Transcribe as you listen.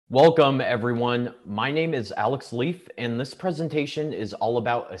Welcome, everyone. My name is Alex Leaf, and this presentation is all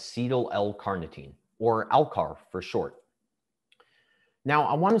about acetyl-L-carnitine, or ALCAR for short. Now,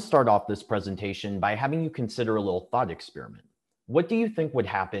 I want to start off this presentation by having you consider a little thought experiment. What do you think would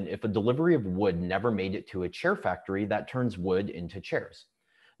happen if a delivery of wood never made it to a chair factory that turns wood into chairs?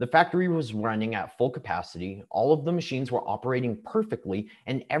 The factory was running at full capacity, all of the machines were operating perfectly,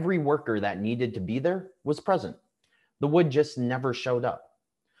 and every worker that needed to be there was present. The wood just never showed up.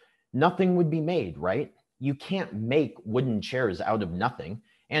 Nothing would be made, right? You can't make wooden chairs out of nothing.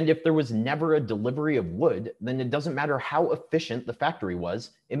 And if there was never a delivery of wood, then it doesn't matter how efficient the factory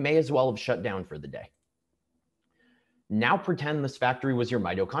was, it may as well have shut down for the day. Now pretend this factory was your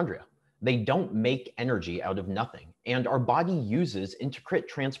mitochondria. They don't make energy out of nothing, and our body uses intricate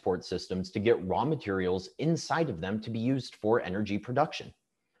transport systems to get raw materials inside of them to be used for energy production.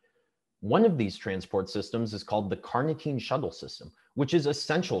 One of these transport systems is called the carnitine shuttle system, which is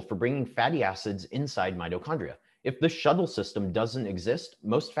essential for bringing fatty acids inside mitochondria. If the shuttle system doesn't exist,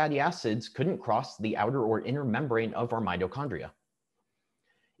 most fatty acids couldn't cross the outer or inner membrane of our mitochondria.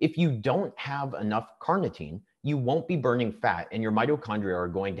 If you don't have enough carnitine, you won't be burning fat, and your mitochondria are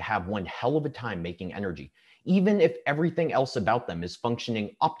going to have one hell of a time making energy. Even if everything else about them is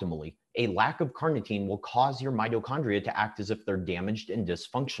functioning optimally, a lack of carnitine will cause your mitochondria to act as if they're damaged and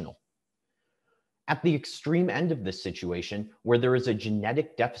dysfunctional. At the extreme end of this situation, where there is a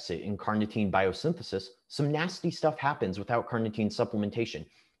genetic deficit in carnitine biosynthesis, some nasty stuff happens without carnitine supplementation.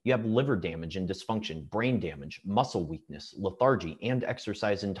 You have liver damage and dysfunction, brain damage, muscle weakness, lethargy, and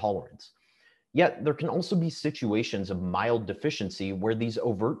exercise intolerance. Yet, there can also be situations of mild deficiency where these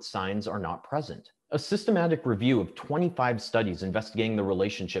overt signs are not present. A systematic review of 25 studies investigating the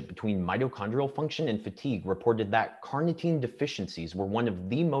relationship between mitochondrial function and fatigue reported that carnitine deficiencies were one of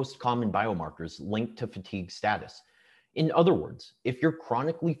the most common biomarkers linked to fatigue status. In other words, if you're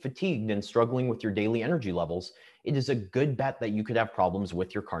chronically fatigued and struggling with your daily energy levels, it is a good bet that you could have problems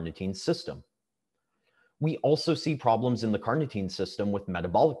with your carnitine system. We also see problems in the carnitine system with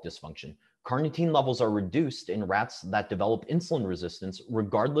metabolic dysfunction. Carnitine levels are reduced in rats that develop insulin resistance,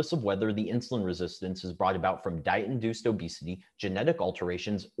 regardless of whether the insulin resistance is brought about from diet-induced obesity, genetic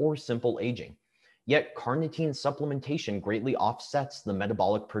alterations, or simple aging. Yet carnitine supplementation greatly offsets the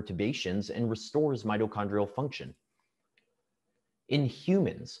metabolic perturbations and restores mitochondrial function. In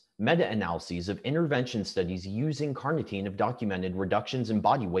humans, meta-analyses of intervention studies using carnitine have documented reductions in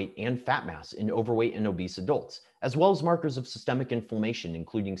body weight and fat mass in overweight and obese adults, as well as markers of systemic inflammation,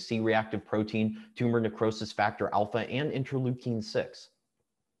 including C-reactive protein, tumor necrosis factor alpha, and interleukin-6.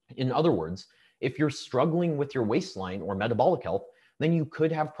 In other words, if you're struggling with your waistline or metabolic health, then you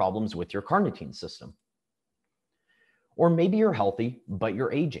could have problems with your carnitine system. Or maybe you're healthy, but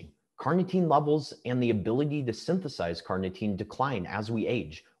you're aging. Carnitine levels and the ability to synthesize carnitine decline as we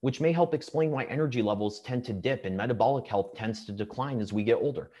age, which may help explain why energy levels tend to dip and metabolic health tends to decline as we get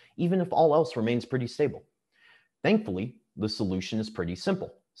older, even if all else remains pretty stable. Thankfully, the solution is pretty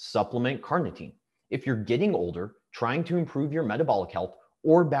simple. Supplement carnitine. If you're getting older, trying to improve your metabolic health,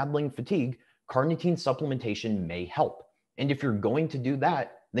 or battling fatigue, carnitine supplementation may help. And if you're going to do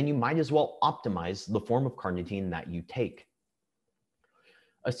that, then you might as well optimize the form of carnitine that you take.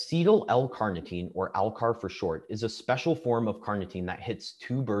 Acetyl-L-Carnitine, or ALCAR for short, is a special form of carnitine that hits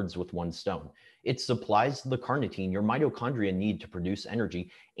two birds with one stone. It supplies the carnitine your mitochondria need to produce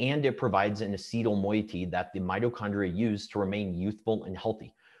energy, and it provides an acetyl moiety that the mitochondria use to remain youthful and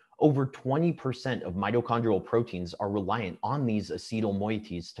healthy. Over 20% of mitochondrial proteins are reliant on these acetyl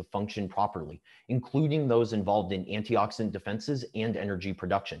moieties to function properly, including those involved in antioxidant defenses and energy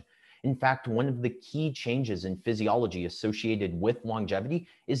production. In fact, one of the key changes in physiology associated with longevity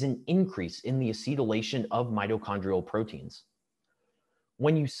is an increase in the acetylation of mitochondrial proteins.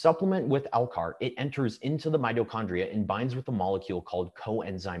 When you supplement with ALCAR, it enters into the mitochondria and binds with a molecule called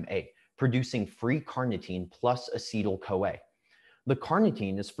coenzyme A, producing free carnitine plus acetyl-CoA. The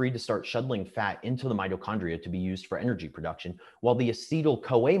carnitine is free to start shuttling fat into the mitochondria to be used for energy production, while the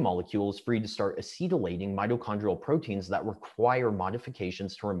acetyl-CoA molecule is free to start acetylating mitochondrial proteins that require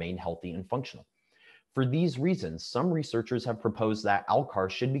modifications to remain healthy and functional. For these reasons, some researchers have proposed that ALCAR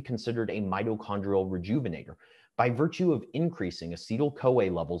should be considered a mitochondrial rejuvenator. By virtue of increasing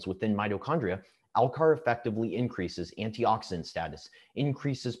acetyl-CoA levels within mitochondria, ALCAR effectively increases antioxidant status,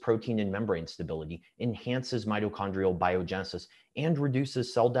 increases protein and membrane stability, enhances mitochondrial biogenesis, and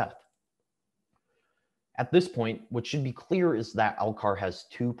reduces cell death. At this point, what should be clear is that ALCAR has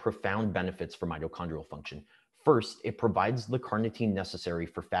two profound benefits for mitochondrial function. First, it provides the carnitine necessary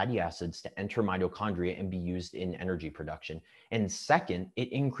for fatty acids to enter mitochondria and be used in energy production. And second,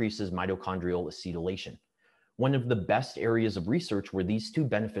 it increases mitochondrial acetylation. One of the best areas of research where these two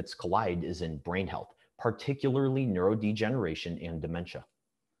benefits collide is in brain health, particularly neurodegeneration and dementia.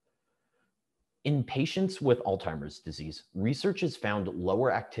 In patients with Alzheimer's disease, research has found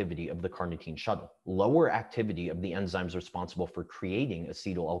lower activity of the carnitine shuttle, lower activity of the enzymes responsible for creating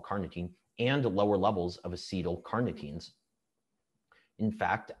acetyl-L-carnitine, and lower levels of acetyl-carnitines. In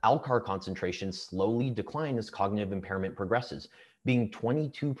fact, ALCAR concentrations slowly decline as cognitive impairment progresses, being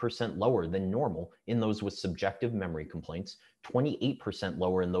 22% lower than normal in those with subjective memory complaints, 28%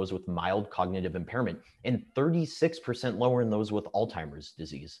 lower in those with mild cognitive impairment, and 36% lower in those with Alzheimer's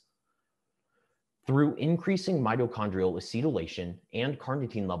disease. Through increasing mitochondrial acetylation and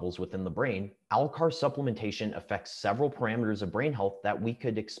carnitine levels within the brain, ALCAR supplementation affects several parameters of brain health that we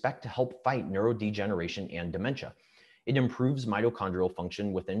could expect to help fight neurodegeneration and dementia. It improves mitochondrial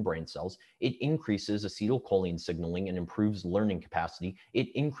function within brain cells. It increases acetylcholine signaling and improves learning capacity.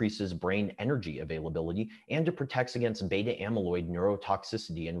 It increases brain energy availability, and it protects against beta amyloid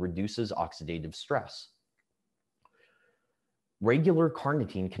neurotoxicity and reduces oxidative stress. Regular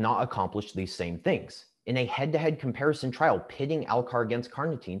carnitine cannot accomplish these same things. In a head-to-head comparison trial pitting ALCAR against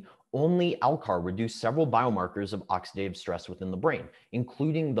carnitine, only ALCAR reduced several biomarkers of oxidative stress within the brain,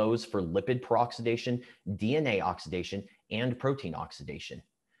 including those for lipid peroxidation, DNA oxidation, and protein oxidation.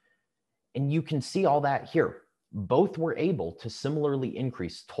 And you can see all that here. Both were able to similarly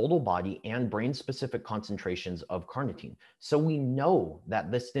increase total body and brain-specific concentrations of carnitine. So we know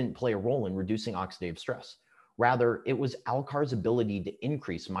that this didn't play a role in reducing oxidative stress. Rather, it was ALCAR's ability to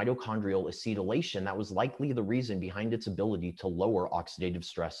increase mitochondrial acetylation that was likely the reason behind its ability to lower oxidative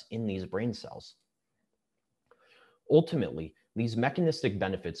stress in these brain cells. Ultimately, these mechanistic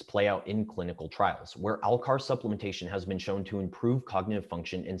benefits play out in clinical trials, where ALCAR supplementation has been shown to improve cognitive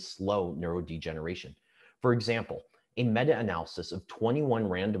function and slow neurodegeneration. For example, a meta-analysis of 21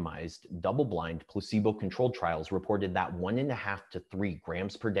 randomized, double-blind, placebo-controlled trials reported that 1.5 to 3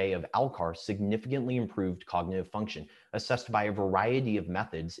 grams per day of ALCAR significantly improved cognitive function, assessed by a variety of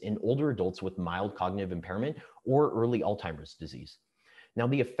methods in older adults with mild cognitive impairment or early Alzheimer's disease. Now,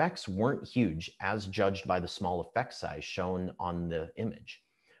 the effects weren't huge as judged by the small effect size shown on the image,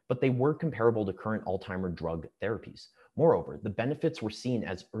 but they were comparable to current Alzheimer's drug therapies. Moreover, the benefits were seen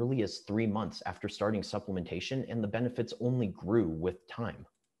as early as 3 months after starting supplementation, and the benefits only grew with time.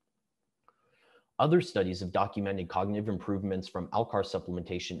 Other studies have documented cognitive improvements from ALCAR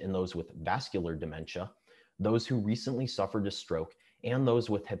supplementation in those with vascular dementia, those who recently suffered a stroke, and those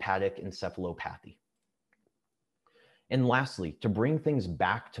with hepatic encephalopathy. And lastly, to bring things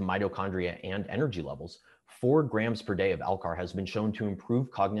back to mitochondria and energy levels, 4 grams per day of ALCAR has been shown to improve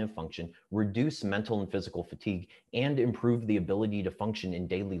cognitive function, reduce mental and physical fatigue, and improve the ability to function in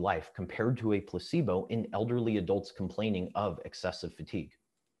daily life compared to a placebo in elderly adults complaining of excessive fatigue.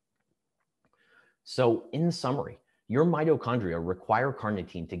 So, in summary, your mitochondria require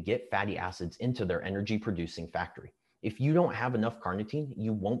carnitine to get fatty acids into their energy-producing factory. If you don't have enough carnitine,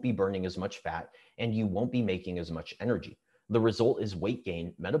 you won't be burning as much fat, and you won't be making as much energy. The result is weight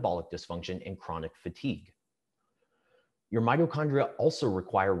gain, metabolic dysfunction, and chronic fatigue. Your mitochondria also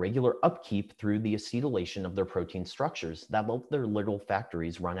require regular upkeep through the acetylation of their protein structures that let their little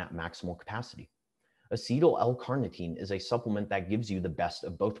factories run at maximal capacity. Acetyl-L-Carnitine is a supplement that gives you the best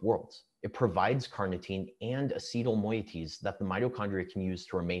of both worlds. It provides carnitine and acetyl moieties that the mitochondria can use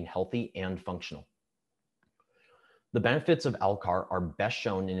to remain healthy and functional. The benefits of ALCAR are best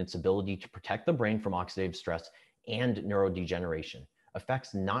shown in its ability to protect the brain from oxidative stress and neurodegeneration,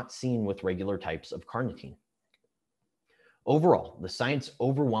 effects not seen with regular types of carnitine. Overall, the science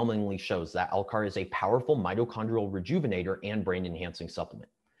overwhelmingly shows that ALCAR is a powerful mitochondrial rejuvenator and brain-enhancing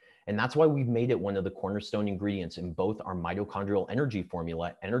supplement. And that's why we've made it one of the cornerstone ingredients in both our mitochondrial energy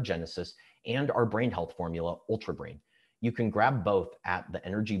formula, Energenesis, and our brain health formula, UltraBrain. You can grab both at the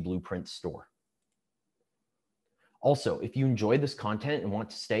Energy Blueprint store. Also, if you enjoy this content and want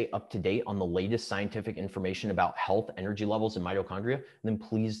to stay up to date on the latest scientific information about health, energy levels, and mitochondria, then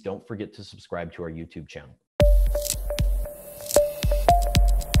please don't forget to subscribe to our YouTube channel.